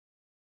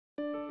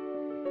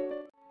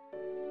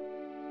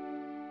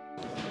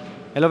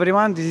Hello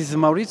everyone, this is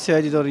Maurizio,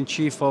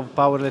 Editor-in-Chief of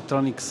Power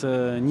Electronics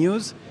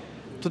News.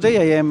 Today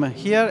I am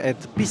here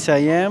at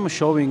PCIM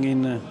showing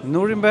in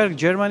Nuremberg,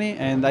 Germany,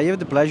 and I have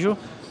the pleasure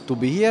to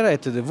be here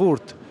at the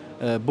Wurt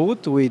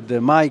booth with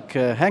Mike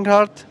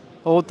Engelhardt,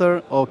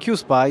 author of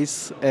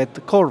QSPICE at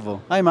Qorvo.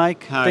 Hi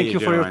Mike, thank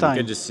you for your time.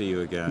 Good to see you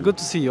again. Good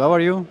to see you, how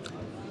are you?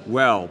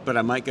 Well, but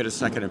I might get a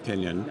second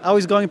opinion. How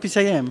is going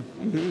PCIM?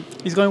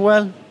 It's going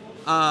well?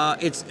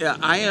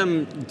 I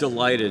am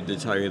delighted, to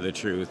tell you the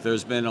truth.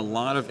 There's been a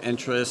lot of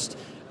interest.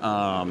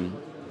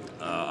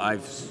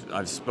 I've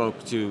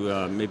spoke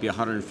to maybe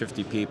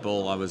 150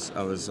 people. I was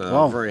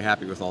Wow. very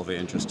happy with all the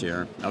interest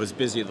here. I was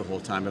busy the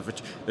whole time.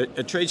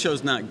 A trade show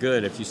is not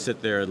good if you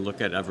sit there and look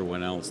at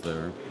everyone else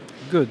there.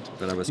 Good.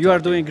 But You are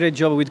doing a great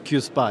job with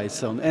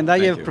QSPICE, and I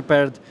have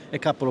prepared a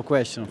couple of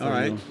questions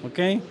for you.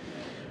 Okay.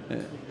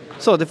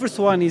 So the first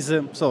one is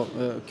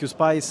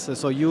QSPICE.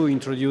 So you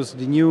introduced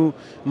the new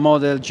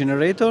model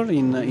generator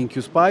in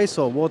QSPICE.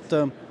 So what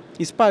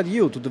inspired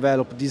you to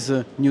develop this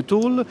new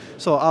tool?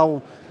 So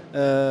how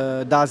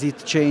does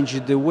it change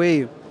the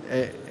way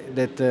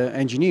that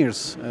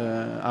engineers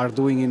are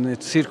doing in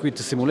circuit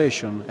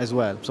simulation as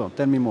well? So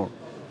tell me more.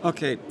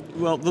 Okay.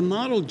 Well, the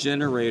model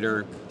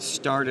generator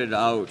started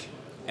out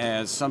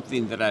as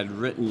something that I'd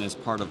written as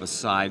part of a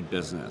side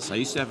business. I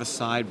used to have a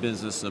side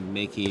business of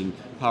making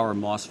power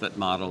MOSFET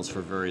models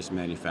for various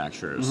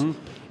manufacturers.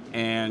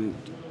 And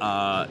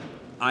I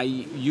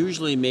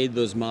usually made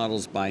those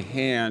models by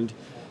hand,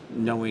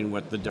 knowing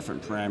what the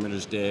different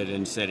parameters did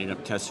and setting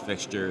up test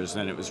fixtures,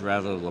 and it was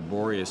rather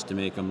laborious to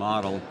make a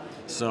model.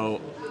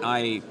 So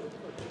I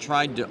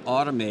tried to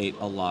automate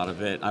a lot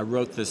of it. I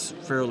wrote this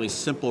fairly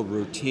simple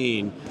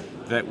routine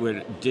that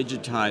would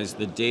digitize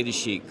the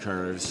datasheet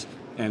curves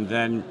and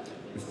then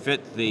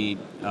fit the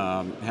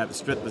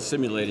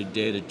simulated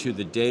data to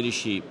the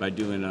datasheet by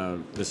doing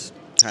this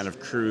kind of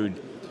crude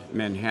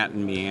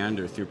Manhattan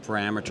meander through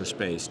parameter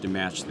space to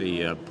match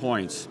the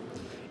points.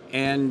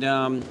 And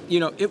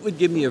it would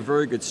give me a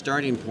very good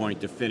starting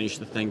point to finish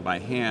the thing by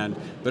hand,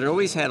 but it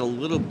always had a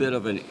little bit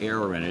of an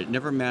error in it. It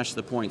never matched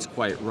the points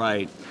quite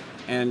right.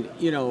 And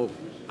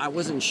I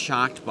wasn't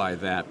shocked by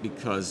that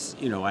because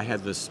I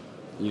had this.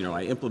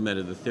 I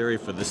implemented the theory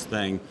for this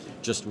thing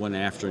just one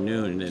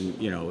afternoon, and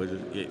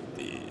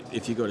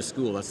if you go to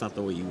school, that's not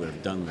the way you would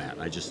have done that.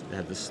 I just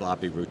had this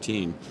sloppy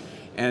routine.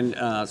 And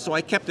so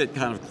I kept it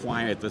kind of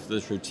quiet that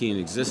this routine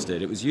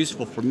existed. It was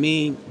useful for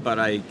me, but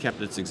I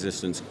kept its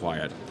existence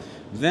quiet.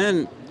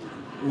 Then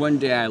one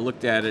day I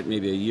looked at it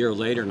maybe a year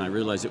later and I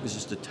realized it was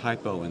just a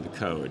typo in the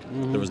code.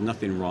 There was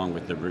nothing wrong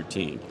with the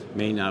routine.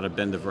 May not have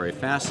been the very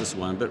fastest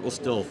one, but we'll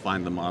still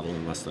find the model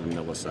in less than a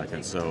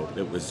millisecond. So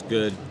it was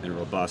good and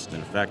robust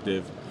and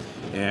effective.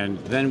 And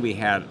then we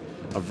had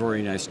a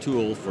very nice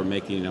tool for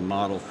making a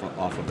model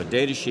off of a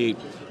data sheet,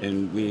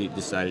 and we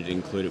decided to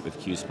include it with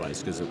QSPICE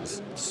because it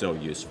was so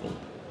useful.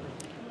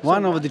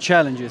 One of the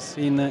challenges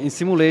in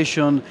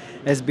simulation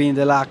has been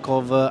the lack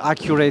of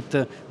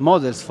accurate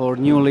models for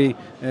newly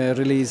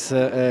released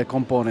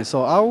components.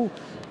 So how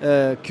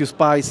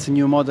QSPICE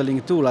new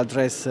modeling tool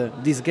address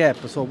this gap?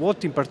 So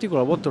what in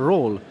particular, what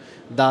role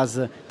does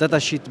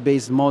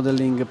datasheet-based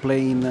modeling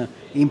play in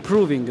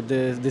improving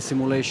the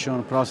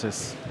simulation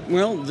process?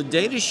 Well, the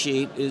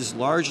datasheet is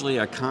largely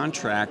a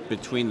contract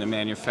between the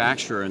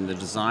manufacturer and the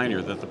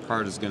designer that the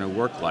part is going to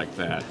work like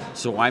that.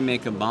 So I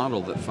make a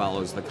model that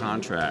follows the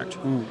contract.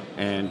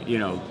 And,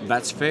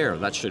 that's fair,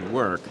 that should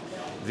work.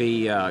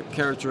 The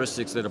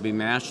characteristics that will be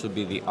matched will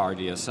be the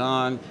RDS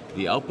on,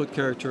 the output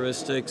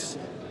characteristics.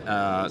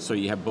 So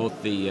you have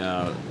both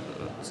the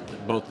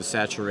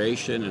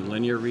saturation and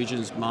linear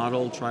regions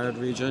model, triode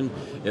region.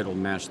 It'll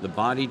match the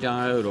body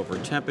diode over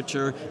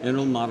temperature, and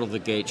it'll model the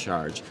gate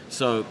charge.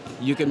 So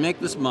you can make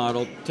this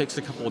model, takes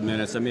a couple of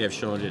minutes. I may have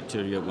shown it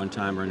to you at one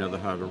time or another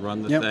how to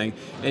run the thing.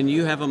 And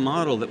you have a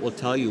model that will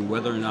tell you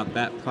whether or not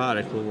that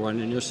product will run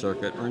in your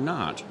circuit or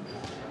not.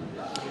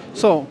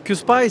 So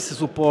QSPICE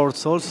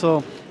supports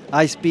also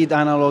high-speed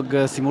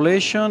analog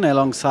simulation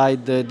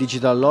alongside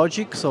digital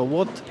logic. So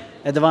what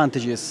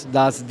advantages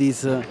does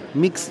this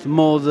mixed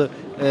mode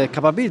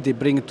capability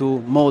bring to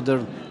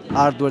modern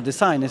hardware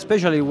design,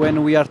 especially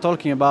when we are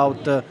talking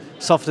about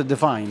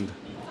software-defined?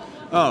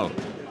 Oh,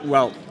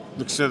 well,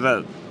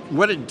 so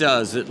what it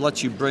does, it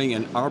lets you bring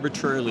an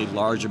arbitrarily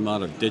large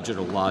amount of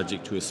digital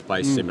logic to a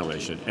SPICE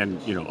simulation,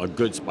 and a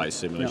good SPICE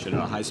simulation,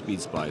 a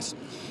high-speed SPICE.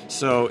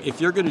 So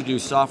if you're going to do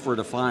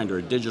software-defined or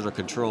a digital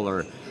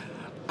controller,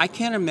 I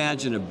can't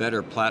imagine a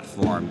better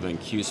platform than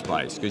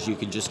QSPICE because you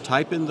can just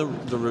type in the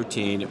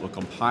routine, it will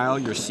compile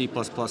your C++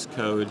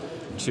 code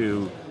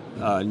to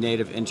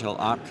native Intel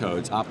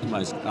opcodes,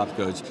 optimized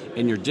opcodes,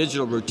 and your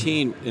digital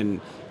routine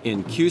in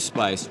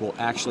QSPICE will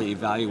actually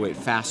evaluate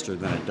faster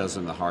than it does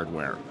in the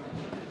hardware.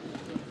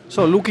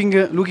 So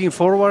looking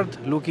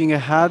forward, looking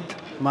ahead,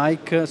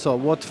 Mike, so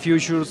what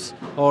features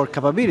or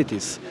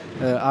capabilities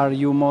are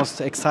you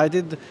most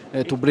excited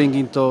to bring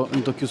into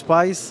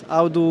QSPICE?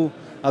 How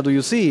do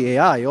you see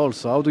AI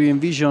also? How do you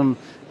envision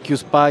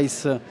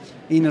QSPICE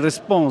in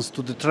response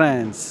to the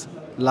trends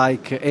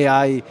like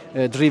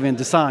AI-driven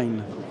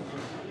design?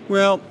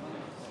 Well,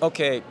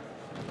 okay,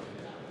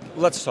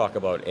 let's talk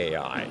about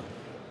AI.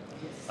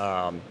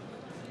 I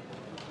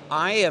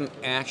am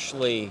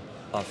actually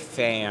a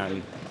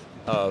fan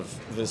of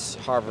this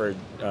Harvard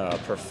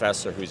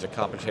professor who's a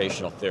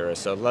computational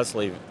theorist,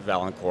 Leslie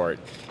Valancourt.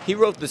 He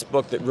wrote this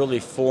book that really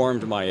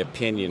formed my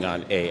opinion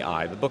on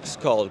AI. The book's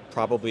called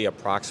Probably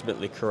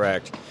Approximately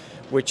Correct,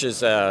 which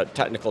is a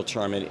technical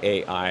term in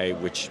AI,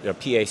 which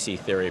PAC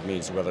theory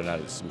means whether or not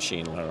it's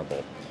machine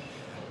learnable.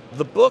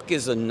 The book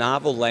is a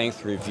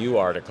novel-length review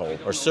article,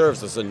 or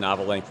serves as a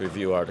novel-length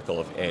review article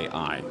of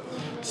AI.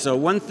 So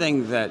one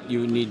thing that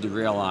you need to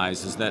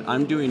realize is that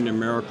I'm doing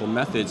numerical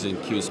methods in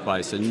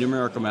QSPICE, and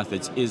numerical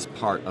methods is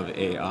part of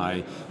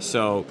AI.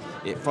 So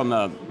from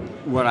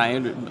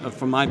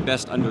my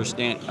best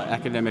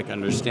academic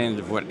understanding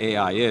of what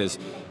AI is,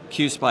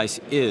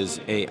 QSPICE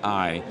is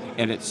AI,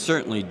 and it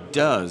certainly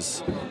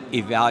does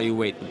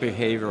evaluate the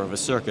behavior of a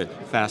circuit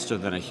faster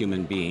than a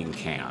human being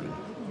can.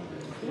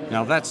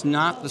 Now, that's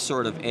not the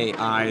sort of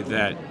AI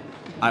that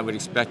I would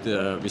expect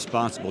a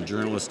responsible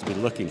journalist to be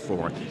looking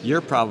for. You're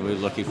probably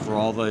looking for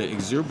all the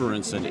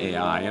exuberance in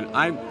AI, and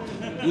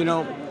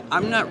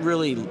I'm not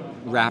really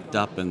wrapped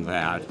up in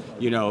that,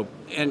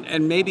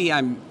 and maybe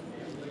I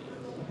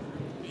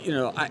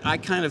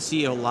kind of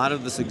see a lot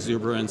of this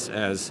exuberance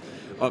as,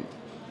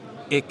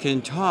 it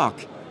can talk,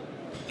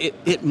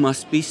 it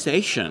must be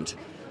sentient.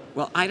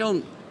 Well,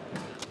 I'm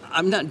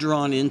not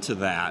drawn into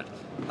that.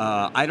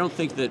 I don't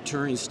think that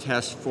Turing's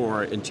test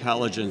for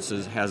intelligence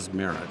has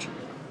merit.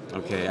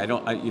 Okay,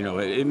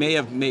 it may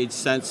have made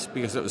sense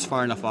because it was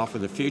far enough off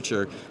in the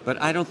future,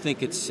 but I don't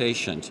think it's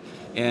sentient.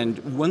 And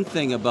one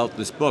thing about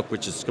this book,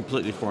 which is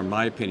completely formed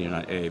my opinion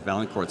on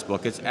Valancourt's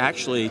book, it's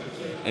actually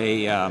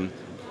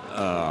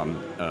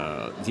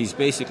he's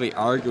basically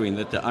arguing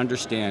that to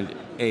understand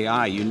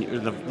AI,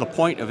 the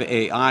point of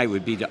AI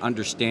would be to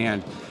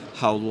understand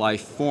how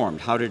life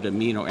formed. How did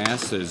amino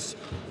acids,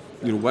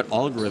 what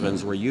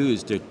algorithms were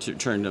used to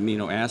turn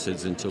amino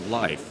acids into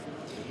life.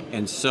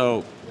 And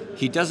so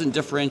he doesn't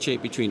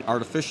differentiate between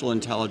artificial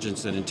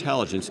intelligence and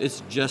intelligence.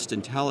 It's just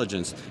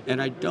intelligence.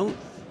 And I'm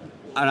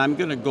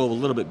going to go a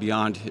little bit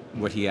beyond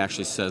what he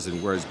actually says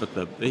in words, but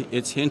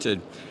it's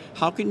hinted,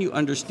 how can you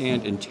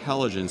understand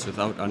intelligence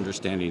without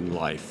understanding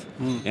life?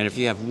 And if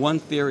you have one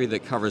theory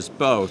that covers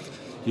both,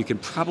 you can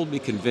probably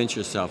convince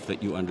yourself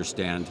that you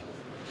understand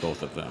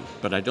both of them.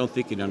 But I don't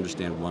think you can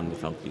understand one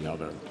without the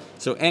other.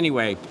 So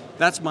anyway,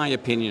 that's my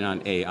opinion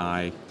on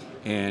AI.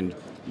 And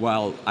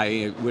while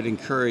I would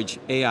encourage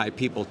AI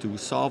people to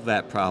solve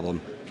that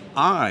problem,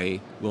 I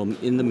will,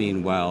 in the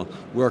meanwhile,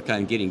 work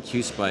on getting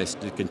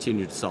QSPICE to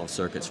continue to solve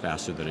circuits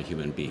faster than a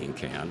human being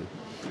can.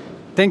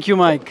 Thank you,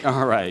 Mike.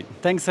 All right.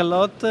 Thanks a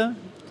lot.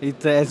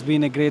 It has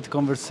been a great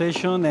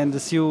conversation,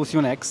 and see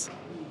you next.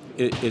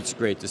 It's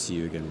great to see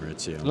you again,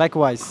 Maurizio.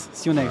 Likewise.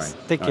 See you next.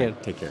 Right. Take care.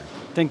 Right. Take care.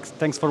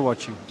 Thanks for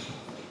watching.